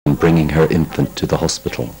in bringing her infant to the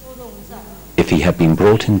hospital. If he had been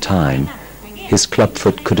brought in time, his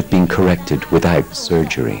clubfoot could have been corrected without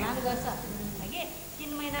surgery.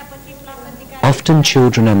 Often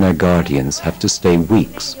children and their guardians have to stay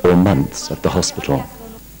weeks or months at the hospital.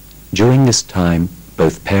 During this time,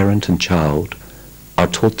 both parent and child are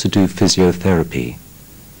taught to do physiotherapy,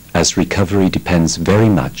 as recovery depends very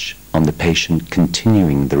much on the patient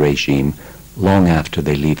continuing the regime long after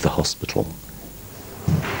they leave the hospital.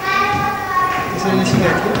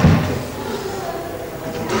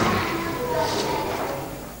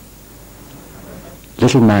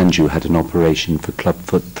 Little Manju had an operation for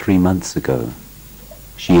clubfoot 3 months ago.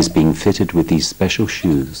 She is being fitted with these special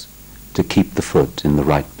shoes to keep the foot in the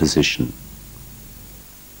right position.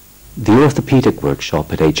 The orthopedic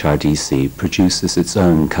workshop at HRDC produces its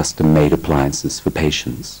own custom-made appliances for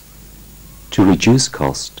patients. To reduce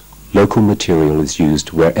cost, local material is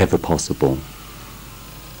used wherever possible.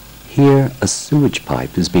 Here, a sewage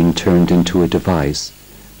pipe is being turned into a device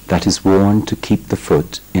that is worn to keep the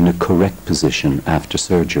foot in a correct position after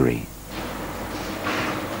surgery.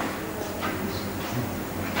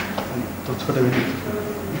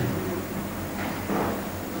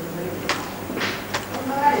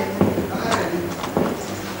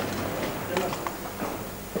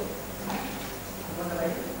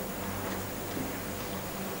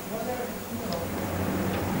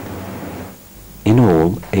 In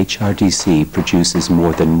all, HRDC produces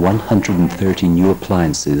more than 130 new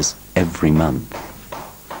appliances every month.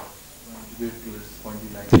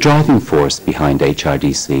 The driving force behind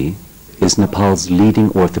HRDC is Nepal's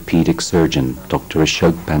leading orthopedic surgeon, Dr.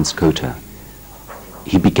 Ashok Banskota.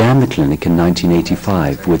 He began the clinic in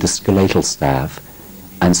 1985 with a skeletal staff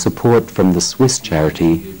and support from the Swiss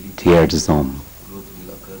charity HRDC.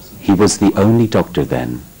 He was the only doctor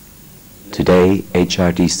then. Today,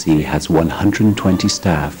 HRDC has 120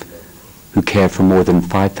 staff who care for more than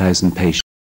 5,000 patients.